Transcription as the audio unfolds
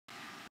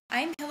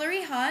I'm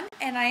Hilary Hahn,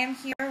 and I am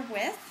here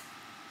with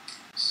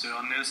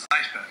Soren Nils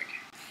Eichberg.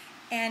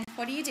 And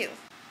what do you do?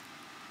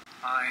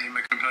 I'm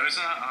a composer.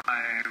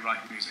 I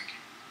write music.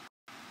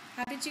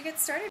 How did you get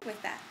started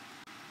with that?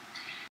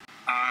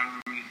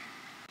 I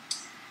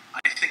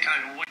think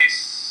I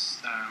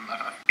always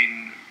I've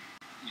been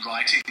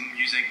writing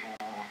music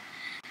or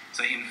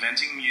say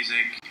inventing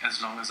music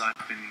as long as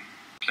I've been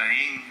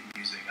playing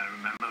music. I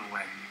remember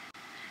when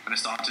I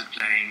started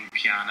playing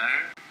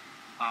piano.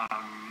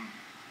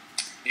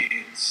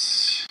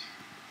 It's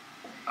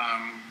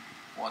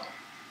what?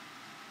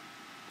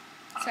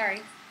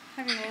 Sorry,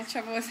 having a little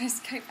trouble with my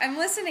Skype. I'm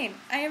listening.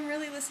 I am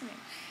really listening.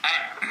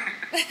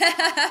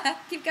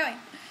 Keep going.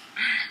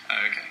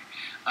 Okay.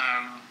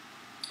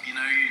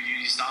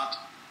 You start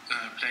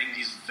playing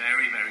these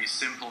very, very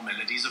simple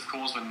melodies, of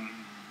course, when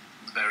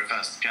the very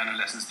first piano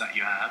lessons that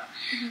you have.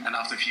 Mm-hmm. And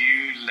after a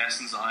few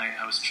lessons,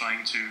 I was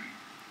trying to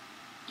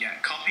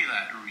copy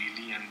that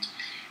really, and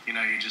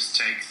you just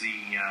take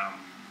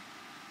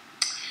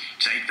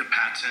the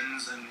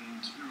patterns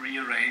and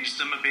rearrange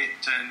them a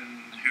bit,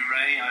 and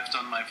hooray, I've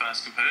done my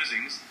first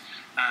composings,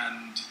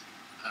 and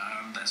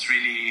that's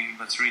really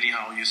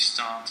how you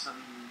start.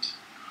 And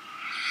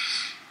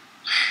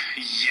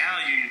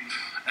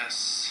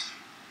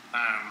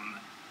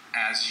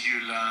as you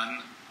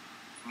learn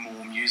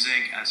more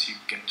music, as you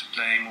get to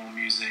play more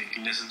music,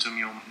 listen to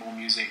more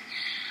music,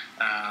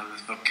 the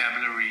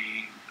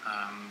vocabulary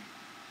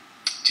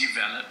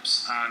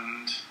develops,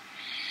 and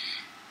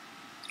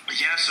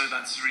so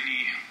that's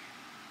really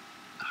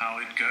how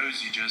it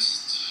goes. You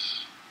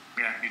just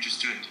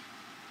do it.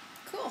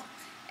 Cool.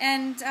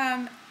 And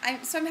I'm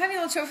having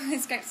a little trouble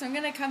with Skype, so I'm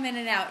going to come in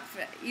and out.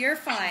 But you're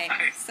fine.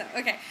 So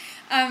okay.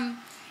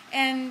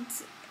 And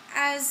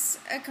as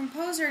a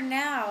composer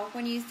now,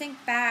 when you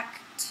think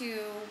back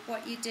to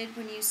what you did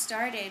when you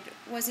started,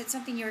 was it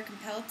something you were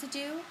compelled to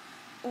do,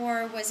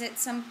 or was it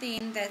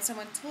something that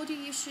someone told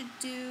you should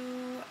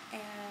do,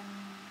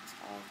 and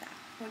all of that?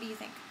 What do you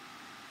think?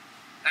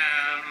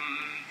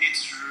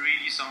 It's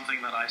really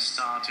something that I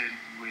started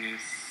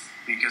with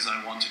because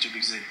I wanted to,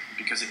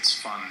 because it's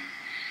fun.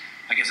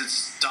 I guess it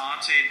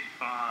started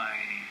by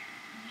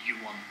you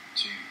want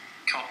to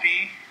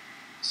copy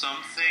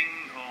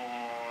something,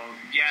 or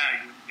you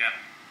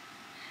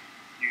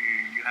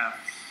have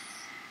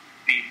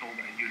people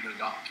that you look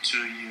up to,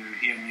 you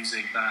hear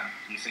music that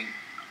you think,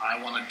 I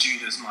want to do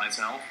this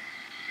myself.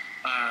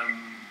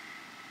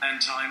 And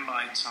time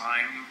by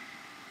time,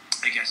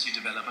 I guess you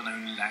develop an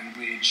own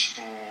language,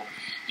 or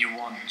you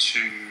want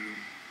to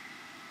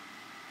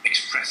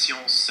express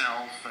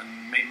yourself,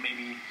 and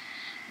maybe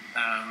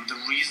the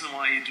reason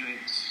why you do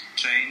it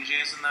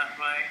changes in that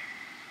way.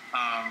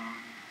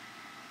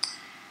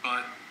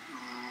 But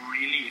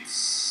really,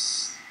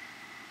 it's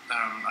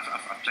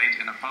I've played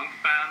in a punk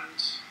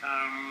band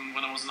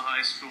when I was in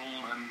high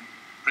school, and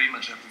pretty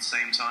much at the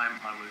same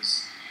time I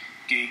was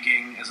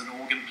gigging as an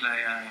organ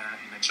player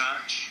in a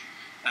church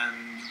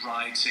and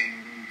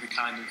writing the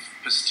kind of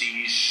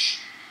prestige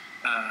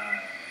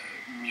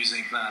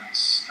music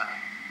that's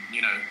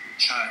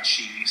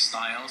churchy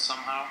style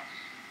somehow,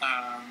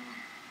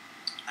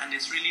 and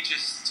it's really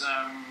just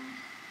I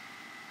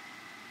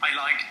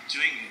like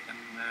doing it, and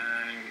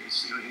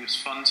it was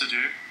fun to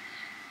do,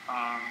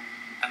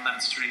 and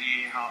that's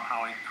really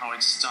how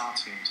it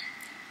started.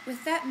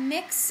 With that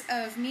mix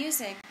of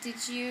music,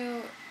 did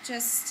you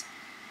just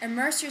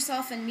immerse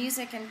yourself in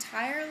music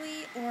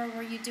entirely, or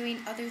were you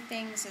doing other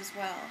things as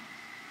well?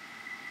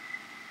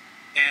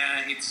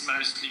 It's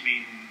mostly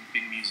been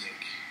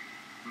music.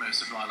 Most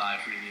of my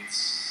life, really.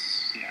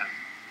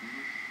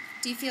 Mm-hmm.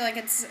 Do you feel like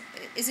is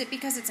it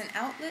because it's an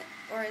outlet,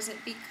 or is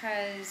it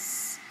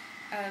because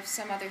of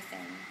some other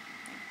thing?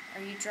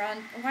 Why are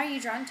you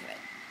drawn to it?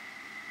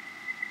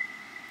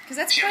 Because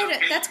that's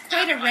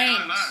quite a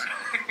range.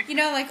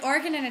 Like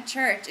organ in a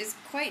church is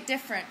quite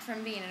different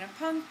from being in a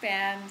punk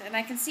band, and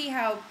I can see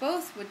how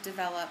both would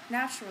develop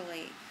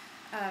naturally.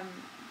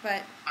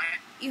 But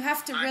you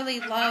have to really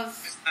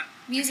love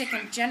music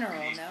in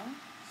general, no?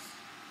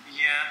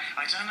 Yeah,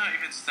 I don't know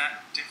if it's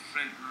that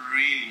different,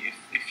 really.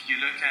 If you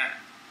look at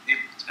it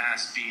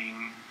as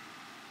being,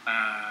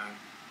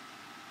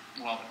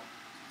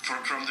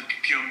 from the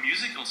pure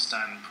musical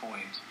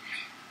standpoint,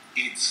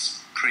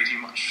 it's pretty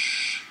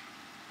much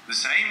the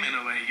same in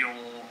a way.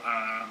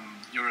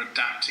 You're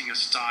adapting a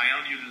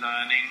style, you're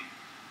learning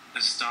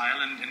a style,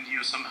 and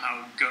you're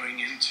somehow going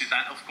into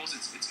that. Of course,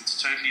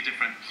 it's totally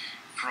different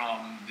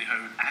from the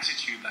whole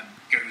attitude that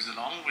goes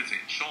along with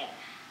it, sure.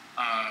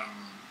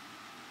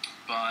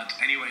 But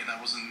anyway, that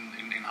was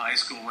in high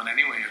school, when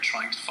anyway you're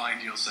trying to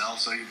find yourself,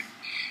 so you're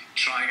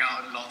trying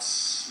out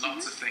lots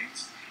of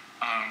things.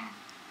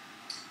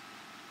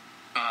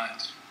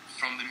 But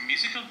from the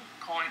musical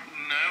point,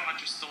 no, I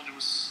just thought it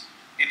was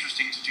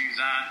interesting to do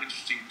that,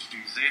 interesting to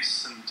do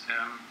this, and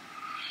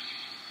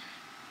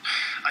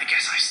I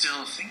guess I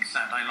still think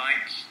that I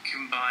like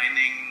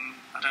combining,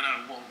 I don't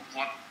know,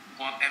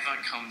 whatever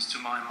comes to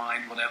my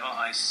mind, whatever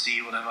I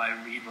see, whatever I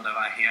read, whatever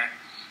I hear,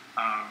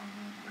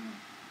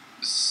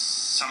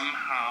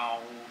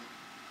 somehow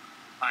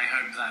I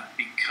hope that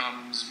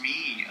becomes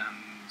me,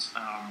 and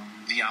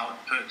the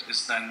output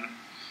is then,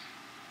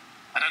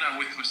 I don't know,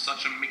 with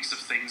such a mix of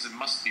things, it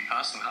must be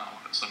personal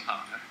somehow.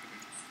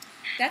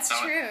 That's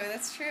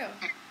true.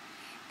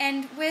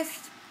 And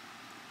with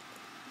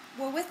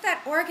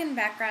that organ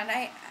background,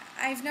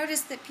 I've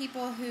noticed that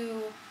people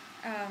who,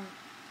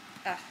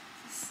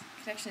 this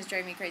connection is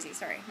driving me crazy.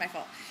 Sorry, my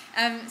fault.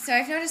 So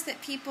I've noticed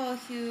that people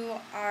who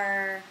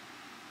are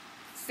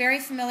very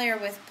familiar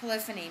with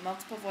polyphony,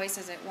 multiple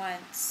voices at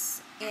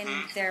once, in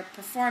their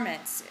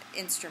performance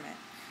instrument,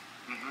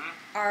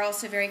 are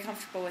also very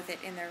comfortable with it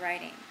in their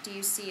writing. Do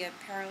you see a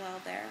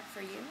parallel there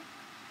for you?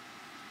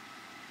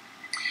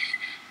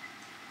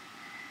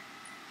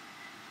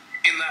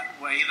 In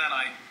that way, that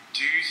I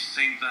do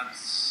think that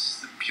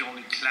the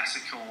purely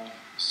classical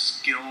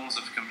skills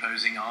of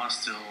composing are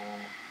still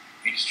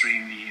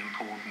extremely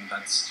important.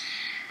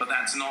 But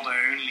that's not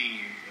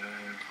only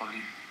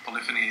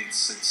polyphony.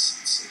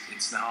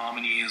 It's the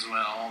harmony as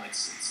well.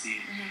 It's the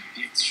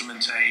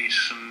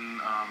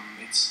instrumentation.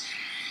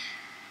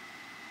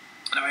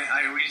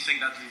 I really think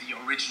that the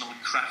original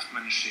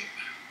craftsmanship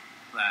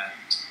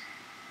that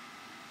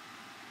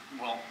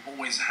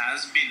always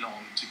has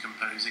belonged to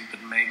composing,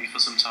 but maybe for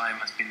some time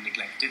has been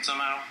neglected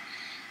somehow,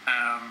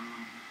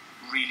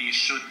 really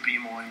should be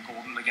more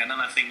important again,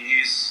 and I think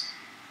is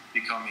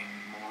becoming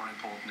more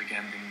important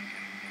again in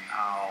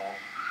how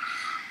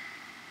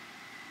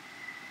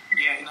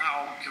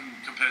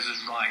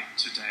composers write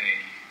today.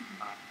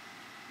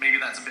 Maybe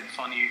that's a bit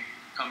funny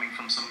coming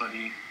from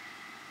somebody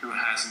who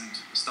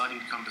hasn't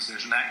studied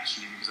composition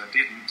actually, because I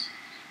didn't.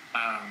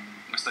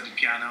 I studied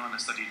piano and I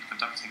studied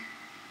conducting.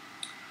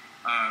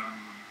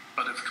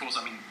 But of course,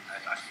 I mean,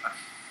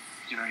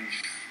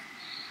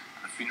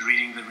 I've been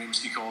reading the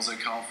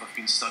Rimsky-Korsakov, I've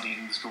been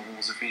studying the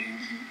scores, I've been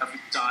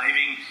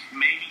diving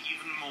maybe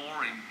even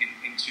more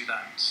into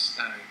that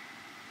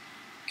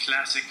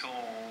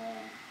classical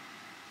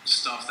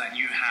stuff that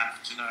you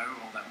have to know,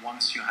 or that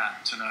once you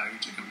had to know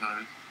to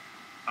compose.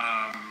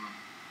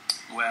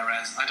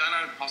 Whereas, I don't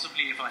know,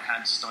 possibly if I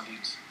had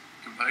studied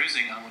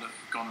composing, I would have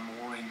gone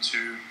more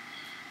into,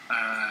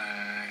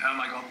 oh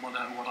my God, what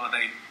are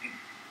they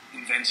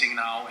inventing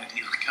now at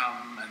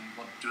IRCAM, and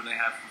what do they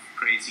have of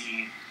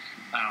crazy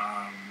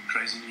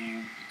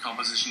new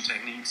composition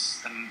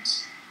techniques, and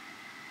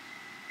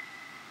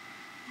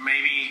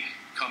maybe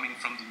coming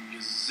from the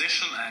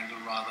musician angle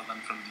rather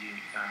than from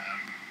the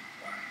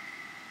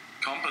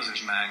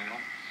composition angle,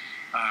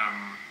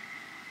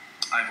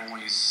 I've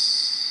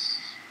always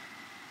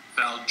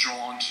felt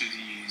drawn to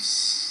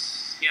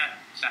these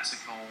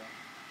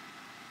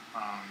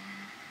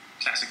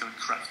classical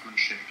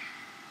craftsmanship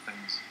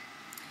things.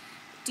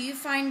 Do you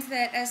find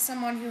that as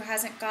someone who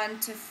hasn't gone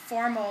to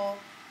formal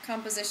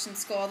composition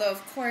school, although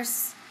of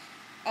course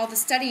all the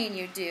studying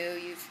you do,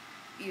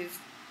 you've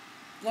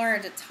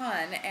learned a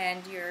ton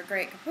and you're a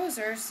great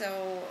composer,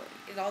 so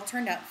it all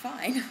turned out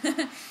fine.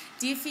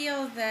 Do you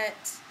feel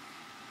that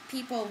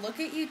people look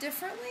at you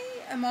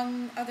differently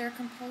among other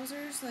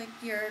composers, like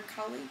your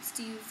colleagues?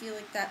 Do you feel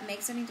like that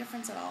makes any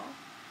difference at all?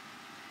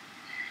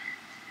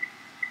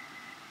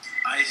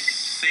 I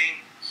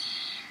think,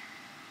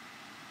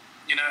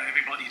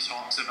 everybody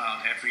talks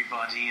about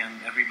everybody,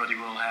 and everybody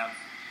will have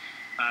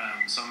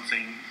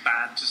something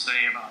bad to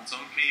say about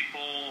some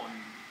people,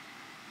 and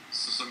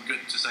some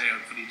good to say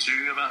hopefully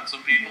too about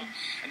some people.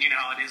 And you know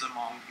how it is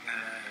among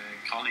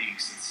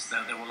colleagues,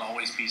 there will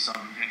always be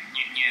some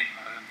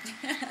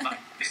like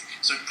this.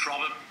 So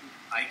probably,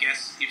 I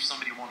guess, if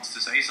somebody wants to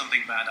say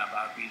something bad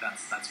about me,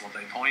 that's what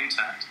they point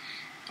at.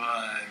 But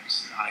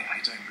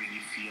I don't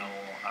really feel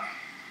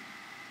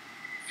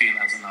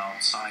as an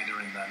outsider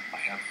in that. I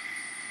have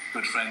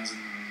good friends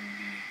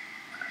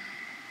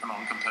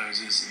among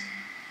composers.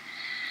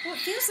 Well, it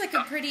feels like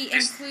a pretty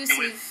inclusive.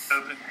 With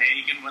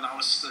Copenhagen, when I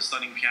was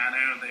studying piano,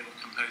 and they were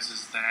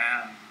composers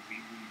there, and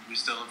we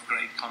still have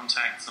great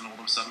contacts, and all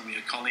of a sudden we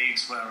are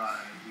colleagues, where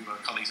we were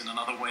colleagues in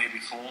another way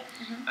before.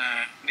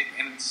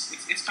 And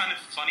it's kind of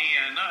funny,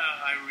 and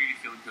I really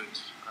feel good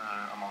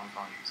among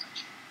colleagues,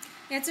 actually.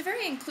 Yeah, it's a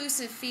very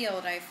inclusive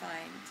field, I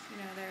find.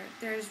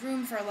 There's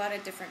room for a lot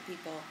of different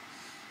people.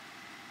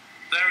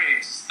 There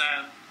is.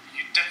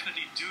 You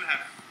definitely do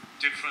have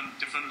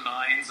different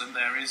lines, and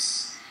there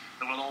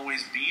will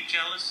always be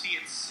jealousy.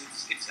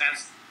 It's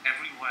as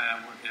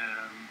everywhere.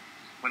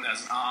 When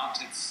there's art,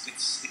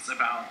 it's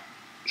about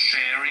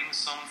sharing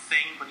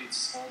something, but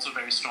it's also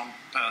very strong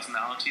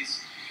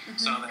personalities.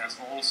 So there's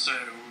also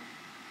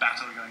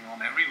battle going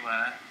on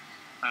everywhere.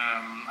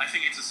 I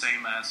think it's the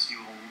same as you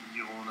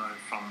all know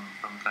from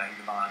playing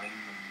the violin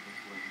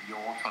and with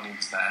your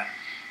colleagues there.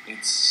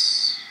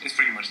 It's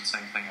pretty much the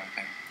same thing, I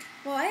think.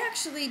 Well, I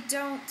actually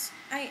don't.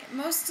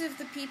 Most of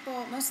the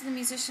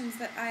musicians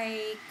that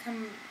I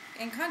come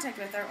in contact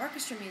with are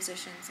orchestra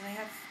musicians, and I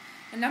have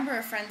a number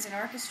of friends in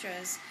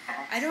orchestras.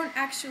 I don't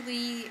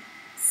actually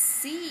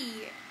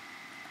see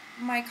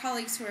my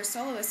colleagues who are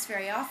soloists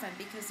very often,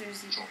 because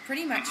there's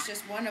pretty much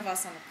just one of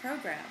us on the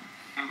program.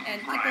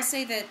 And people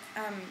say that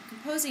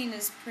composing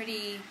is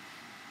pretty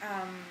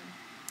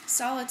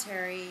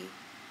solitary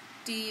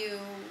Do you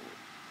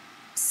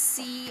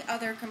see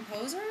other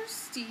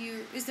composers?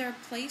 Is there a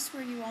place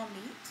where you all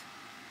meet?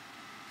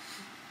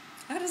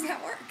 How does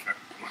that work?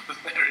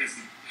 There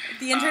isn't.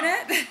 The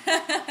internet?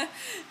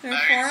 There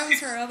are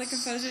forums where all the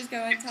composers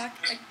go and talk?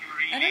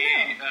 I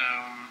don't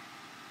know.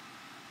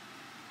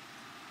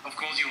 Of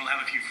course, you will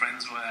have a few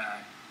friends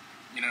where,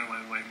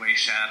 where you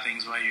share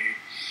things, where you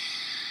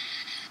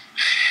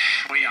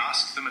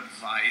ask them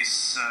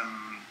advice.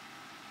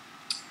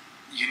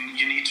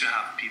 You need to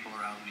have people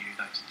around you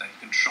that you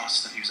can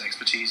trust and whose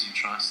expertise you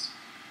trust.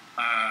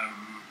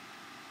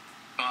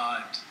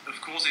 But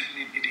of course,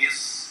 it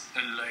is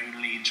a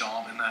lonely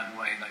job in that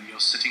way, that you're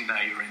sitting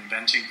there, you're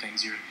inventing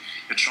things, you're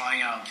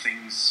trying out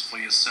things for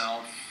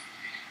yourself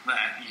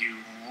that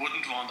you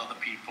wouldn't want other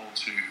people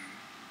to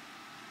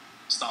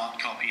start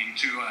copying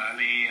too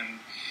early, and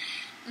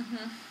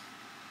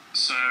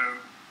so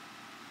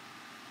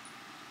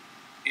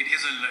it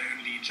is a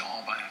lonely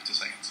job, I have to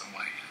say, in some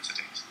way, as it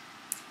is.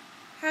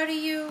 How do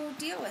you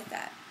deal with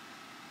that?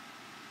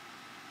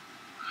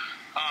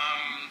 I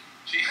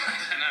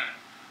don't know.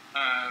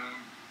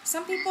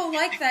 Some people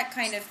like that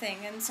kind of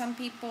thing, and some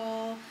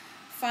people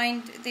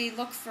they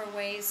look for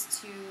ways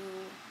to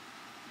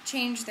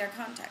change their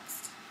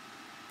context.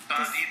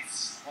 But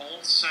it's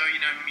also,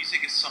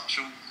 music is such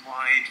a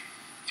wide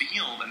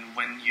field, and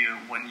when you're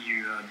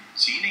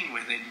dealing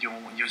with it,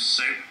 you're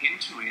so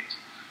into it.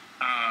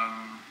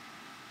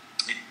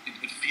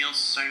 It feels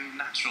so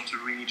natural to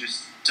really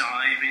just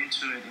dive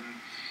into it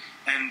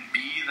and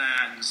be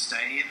there and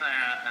stay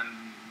there,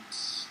 and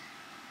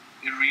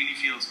it really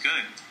feels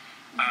good.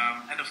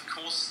 And of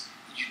course,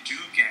 you do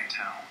get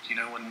out,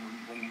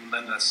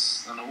 when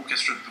there's an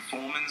orchestra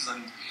performance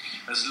and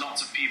there's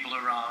lots of people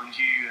around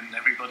you and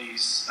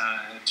everybody's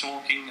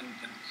talking, and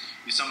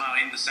you're somehow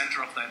in the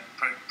center of that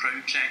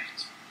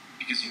project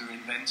because you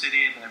invented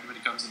it, and everybody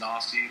comes and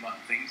asks you about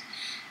things.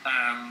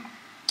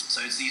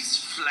 So it's these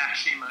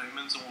flashy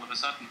moments all of a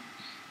sudden,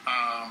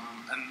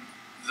 and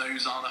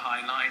those are the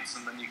highlights,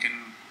 and then you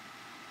can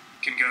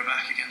go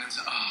back again and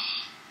say,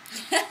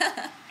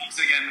 it's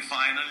again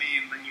finally,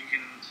 and then you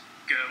can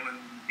go and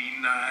be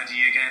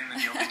nerdy again,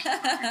 and you're like,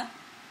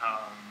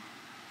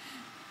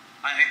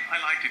 I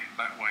like it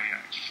that way,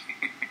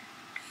 actually.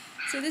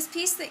 So this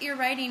piece that you're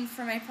writing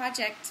for my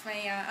project,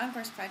 my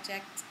Encores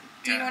project,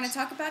 do you want to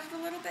talk about it a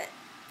little bit?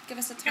 Give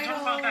us a title,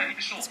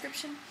 sure.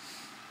 description?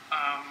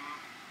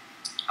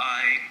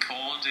 I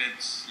called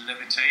it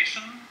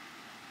Levitation,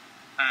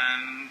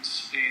 and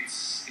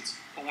it's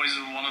always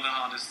one of the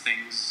hardest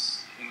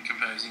things in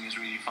composing is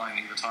really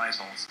finding the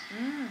titles.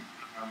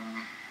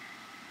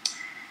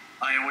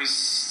 I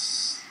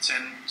always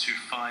tend to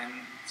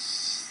find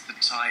the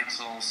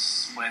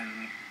titles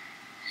when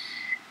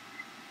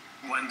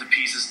the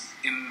piece is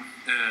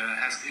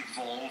has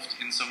evolved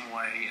in some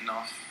way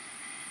enough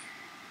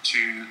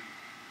to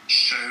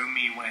show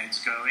me where it's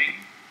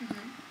going,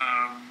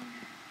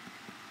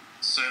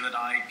 so that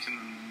I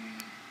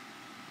can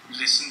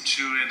listen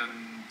to it and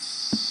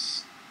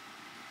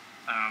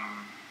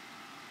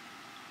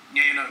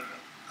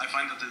I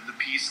find that the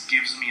piece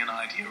gives me an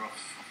idea of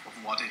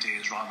what it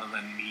is rather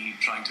than me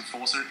trying to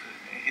force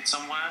it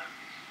somewhere.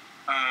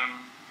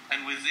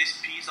 And with this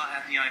piece, I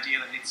had the idea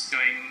that it's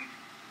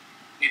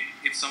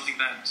something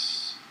that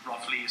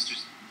roughly is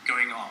just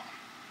going up.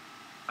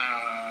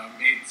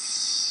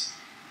 It's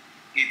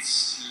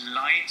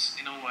light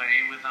in a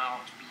way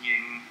without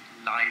being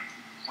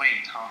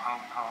lightweight.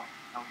 How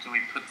can we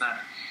put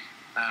that?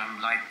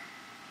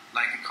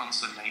 Like a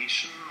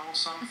constellation or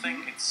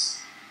something. It's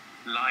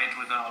light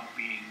without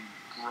being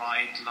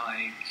bright,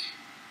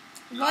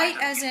 light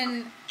as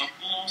in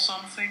or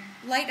something.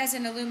 Light as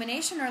in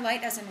illumination, or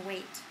light as in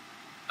weight?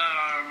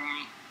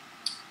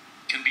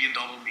 Can be in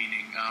double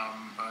meaning.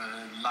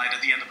 Light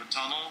at the end of a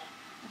tunnel.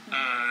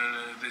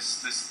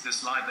 This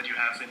light that you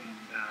have in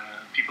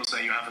people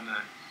say you have in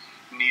a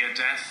near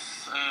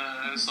death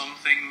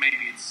something.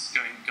 Maybe it's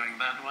going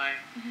that way.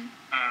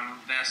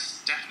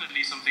 There's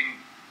definitely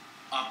something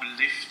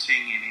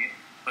uplifting in it,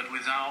 but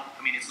without.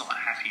 I mean, it's not a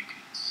happy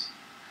piece.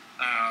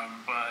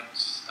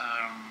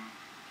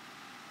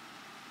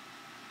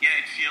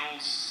 It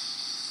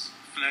feels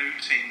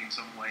floating in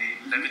some way,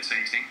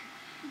 levitating.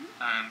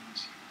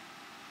 And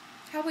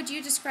how would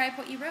you describe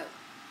what you wrote?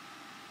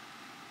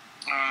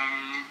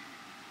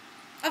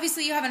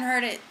 Obviously, you haven't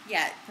heard it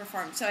yet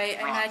performed, so I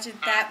imagine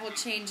that will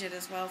change it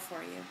as well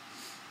for you.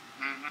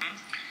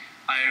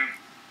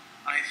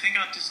 I think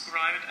I'd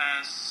describe it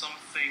as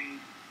something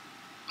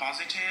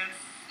positive.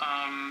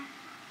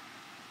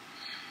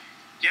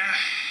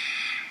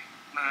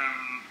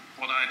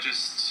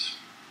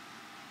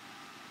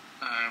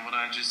 What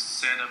I just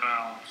said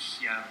about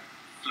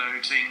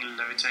floating,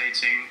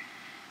 levitating,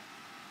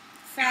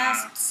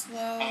 fast,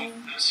 slow,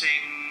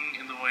 floating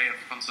in the way of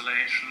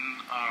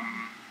consolation.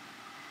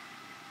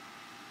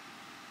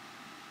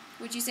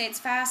 Would you say it's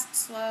fast,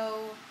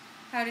 slow?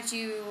 How did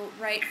you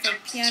write for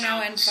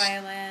piano and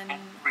violin?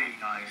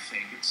 I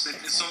think it's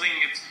something.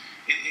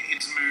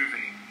 It's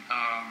moving.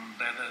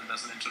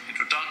 There's an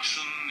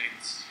introduction.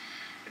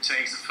 it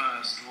takes the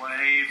first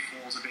wave,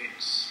 falls a bit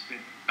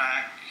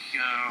back.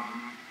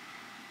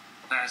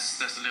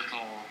 There's a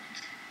little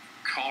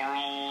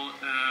choral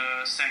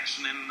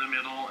section in the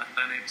middle, and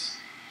then it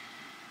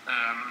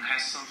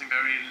has something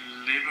very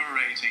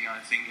liberating, I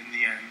think, in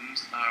the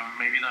end.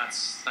 Maybe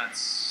that's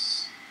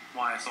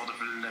why I thought of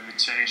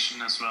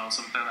Levitation as well,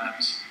 something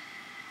that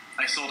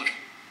I thought of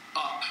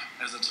Up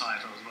as a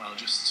title as well,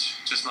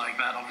 just like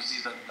that.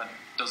 Obviously that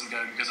doesn't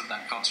go because of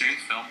that cartoon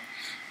film.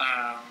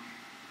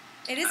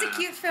 It is a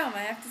cute film,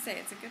 I have to say.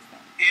 It's a good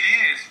film. It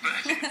is,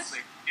 but it's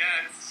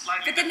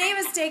slightly but the name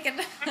is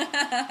taken.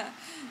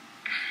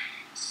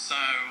 So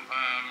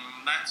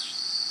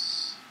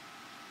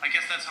I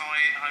guess that's how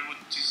I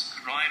would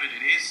describe it.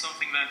 It is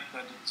something that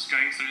it's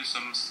going through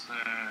some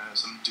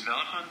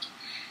development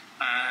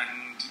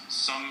and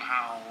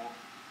somehow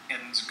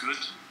ends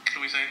good.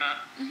 Can we say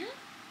that? Mm-hmm.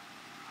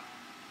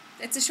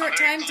 It's a short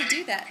time to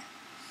do that.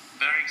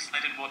 Very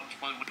excited what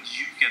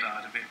you get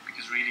out of it,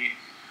 because really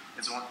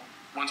it's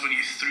once when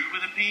you're through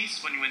with a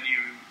piece, when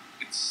you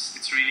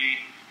it's really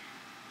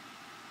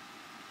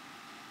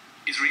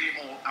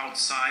all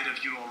outside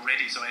of you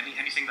already. So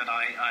anything that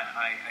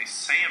I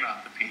say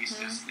about the piece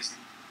is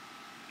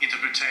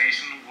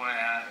interpretation,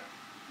 where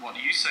what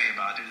you say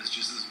about it is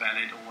just as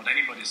valid, or what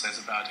anybody says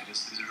about it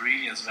is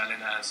really as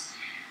valid as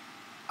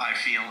I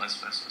feel,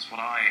 as what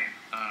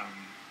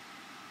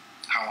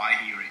how I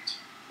hear it.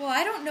 Well,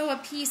 I don't know a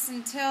piece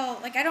I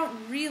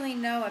don't really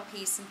know a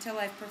piece until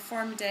I've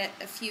performed it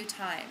a few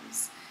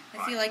times.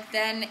 I feel like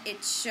then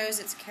it shows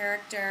its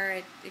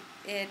character.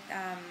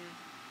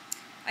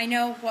 I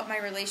know what my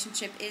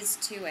relationship is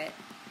to it.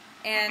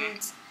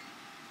 And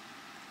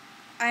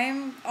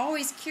I'm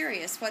always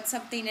curious what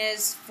something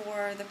is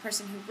for the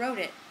person who wrote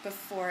it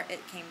before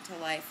it came to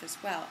life as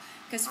well.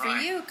 Because for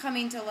you,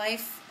 coming to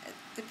life,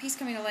 the piece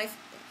coming to life,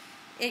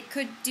 it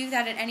could do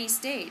that at any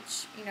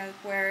stage,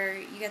 where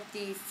you get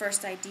the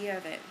first idea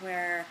of it,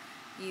 where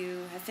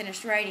you have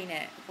finished writing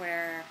it,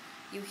 where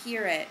you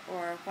hear it,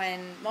 or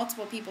when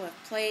multiple people have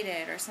played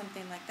it, or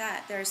something like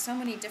that. There are so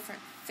many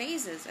different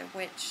phases at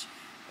which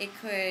it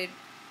could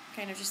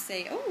kind of just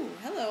say, oh,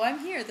 hello, I'm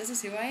here, this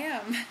is who I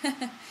am.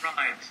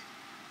 Right.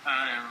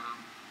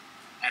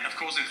 And of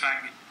course, in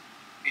fact,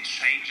 it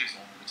changes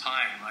all the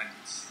time, right?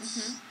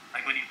 It's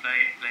like when you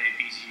play a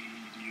piece,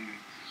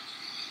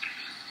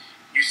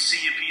 you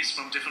see a piece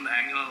from a different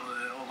angle,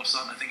 all of a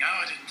sudden I think, oh,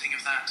 I didn't think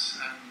of that,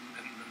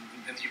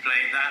 and you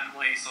play it that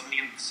way suddenly,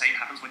 and the same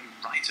happens when you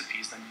write a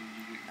piece. Then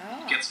you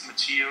get some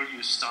material,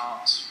 you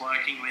start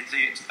working with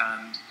it,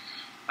 and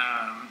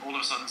all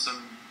of a sudden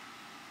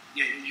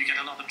you get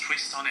another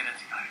twist on it, and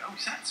think, oh,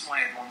 that's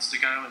why it wants to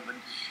go, and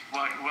then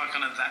work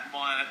on it that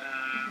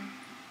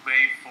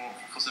way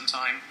for some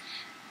time,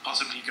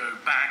 possibly go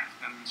back,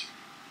 and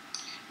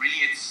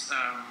really it's,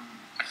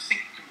 I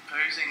think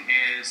composing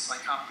is, I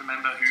can't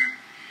remember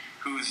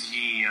who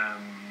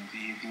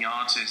the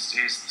artist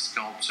is, the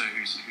sculptor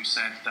who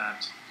said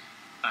that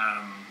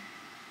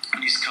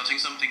when he's cutting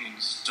something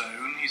in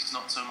stone, he's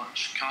not so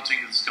much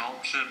cutting the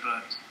sculpture,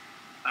 but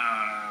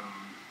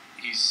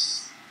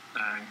he's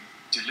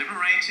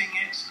deliberating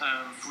it,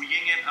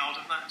 freeing it out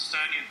of that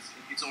stone.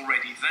 It's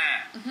already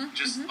there,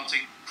 just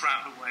cutting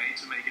crap away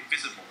to make it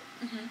visible.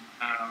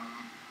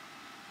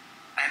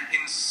 And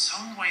in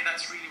some way,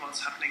 that's really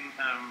what's happening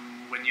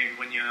when you're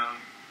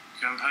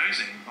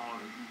composing, or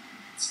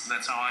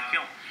that's how I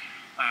feel.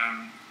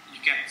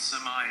 You get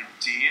some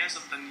ideas,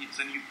 and then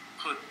you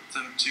put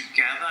them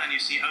together, and you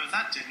see, oh,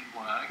 that didn't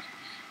work.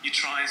 You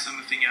try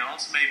something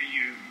else. Maybe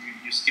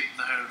you skip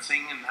the whole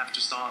thing and have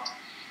to start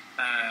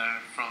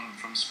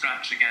from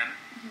scratch again.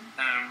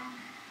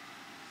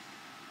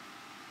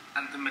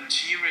 And the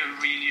material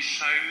really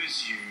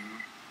shows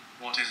you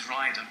what is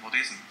right and what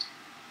isn't.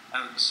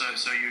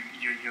 So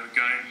you're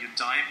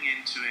diving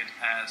into it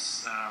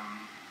as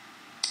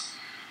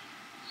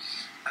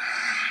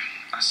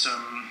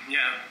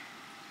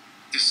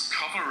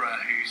discoverer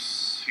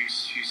who's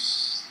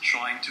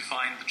trying to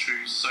find the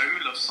true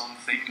soul of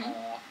something,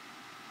 or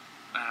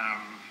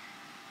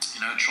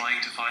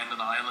trying to find an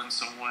island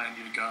somewhere, and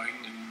you're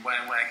going, and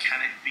where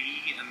can it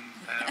be, and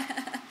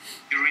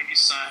you're really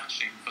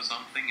searching for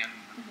something, and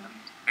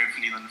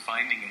hopefully then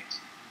finding it,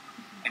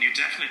 and you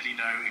definitely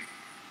know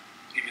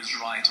if it's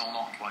right or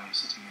not while you're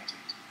sitting at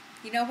it.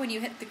 You know when you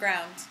hit the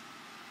ground.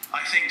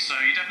 I think so.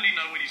 You definitely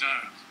know when you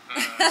don't.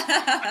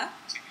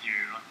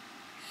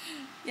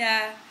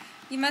 Yeah.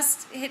 You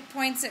must hit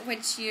points at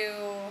which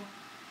you...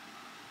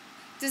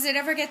 Does it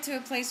ever get to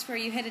a place where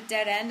you hit a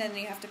dead end and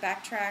you have to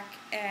backtrack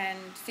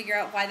and figure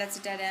out why that's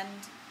a dead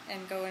end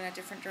and go in a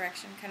different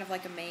direction, kind of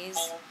like a maze?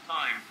 All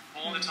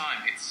the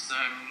time. It's...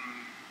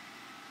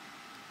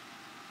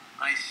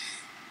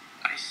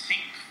 I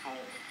think for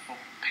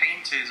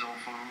painters or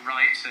for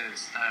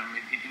writers,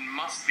 it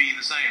must be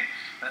the same.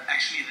 That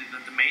actually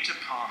the major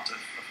part of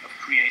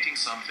creating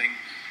something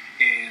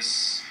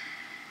is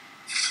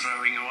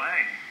throwing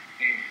away.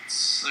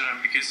 It's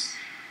because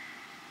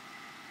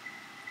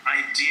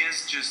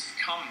ideas just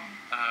come,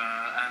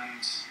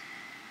 and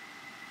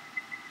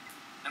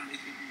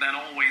they're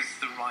not always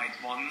the right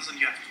ones, and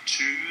you have to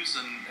choose,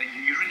 and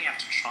you really have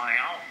to try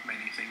out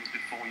many things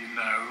before you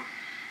know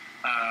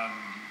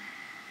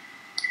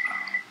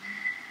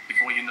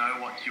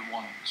what you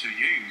want to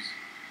use.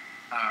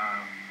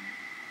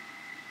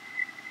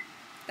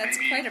 That's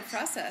quite a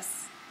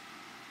process.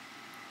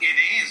 It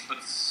is,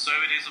 but so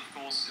it is, of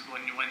course,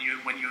 when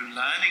you're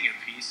learning a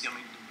piece. I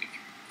mean, if you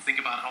think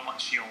about how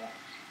much you're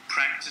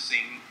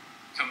practicing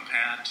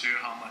compared to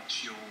how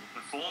much you're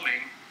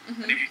performing,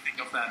 and if you think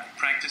of that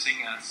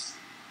practicing as,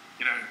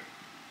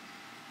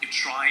 you're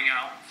trying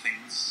out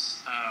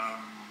things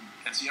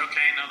and see,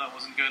 okay, no, that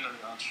wasn't good,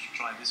 I'll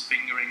try this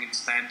fingering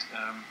instead.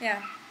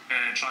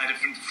 Try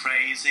different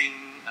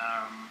phrasing,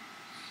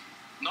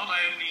 not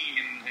only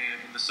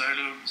in the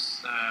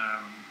solos,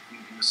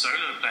 in the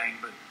solo playing,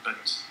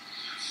 but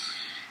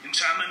in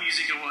chamber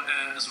music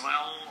as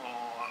well,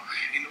 or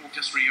in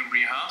orchestra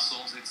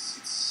rehearsals.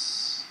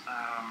 It's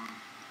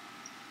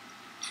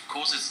of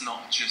course it's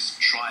not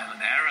just trial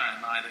and error,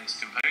 and neither is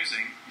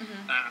composing,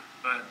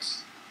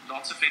 but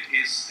lots of it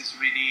is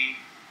really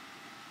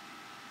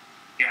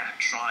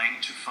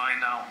trying to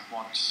find out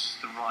what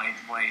the right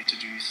way to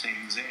do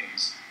things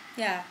is.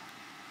 Yeah.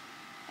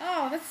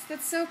 Oh,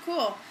 that's so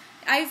cool.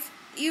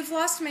 You've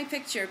lost my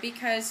picture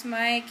because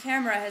my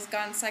camera has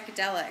gone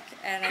psychedelic,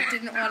 and I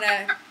didn't want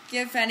to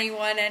give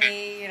anyone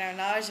any,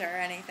 nausea or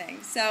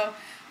anything. So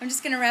I'm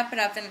just going to wrap it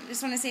up, and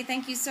just want to say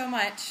thank you so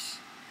much.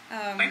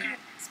 Thank you.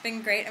 It's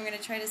been great. I'm going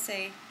to try to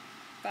say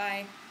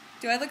bye.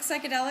 Do I look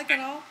psychedelic at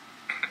all?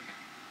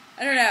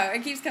 I don't know.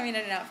 It keeps coming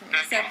in and out for me.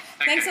 So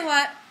thanks a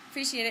lot.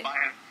 Appreciate it.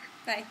 Bye.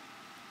 Bye.